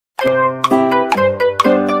Oke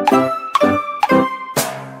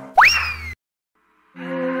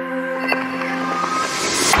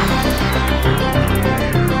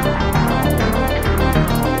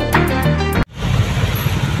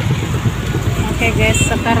guys,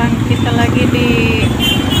 sekarang kita lagi di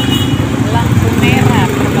lampu merah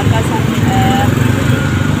perbatasan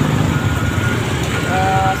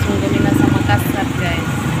Inilah sama Makassar guys.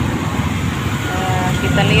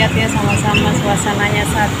 Kita lihat ya sama-sama suasananya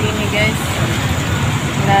saat ini guys.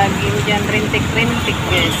 Lagi hujan rintik-rintik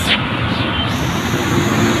guys.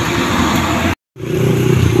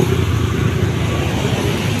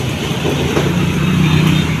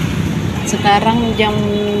 Sekarang jam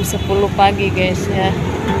 10 pagi guys ya.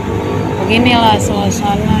 Beginilah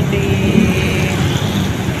suasana di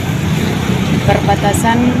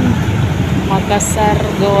perbatasan Makassar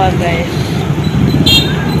Gowa guys.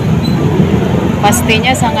 Pastinya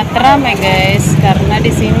sangat ramai guys karena di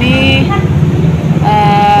sini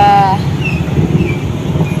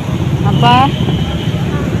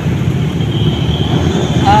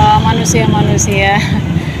manusia-manusia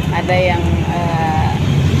ada yang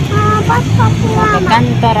mau ke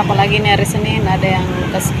kantor, apalagi ini hari Senin, ada yang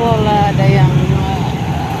ke sekolah, ada yang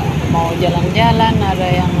mau jalan-jalan, ada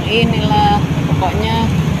yang inilah, pokoknya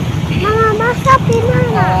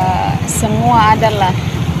semua adalah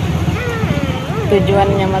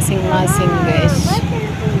tujuannya masing-masing guys.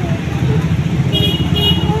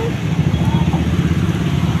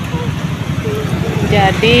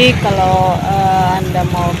 Jadi kalau Anda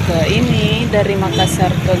mau ke ini dari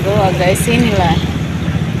Makassar ke Gowa guys, inilah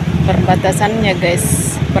perbatasannya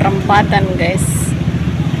guys, perempatan guys.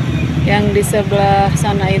 Yang di sebelah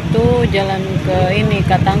sana itu jalan ke ini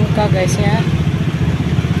Katangka guys ya.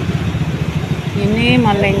 Ini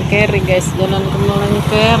Malengkeri guys, jalan ke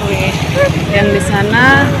Malengkeri. Yang di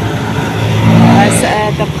sana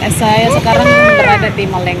saya sekarang berada di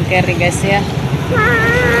Malengkeri guys ya.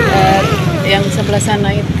 Yang sebelah sana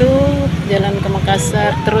itu jalan ke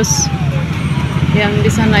Makassar, terus yang di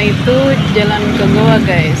sana itu jalan ke Gowa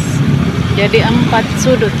guys. Jadi 4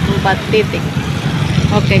 sudut, 4 titik.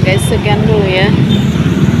 Oke guys, sekian dulu ya.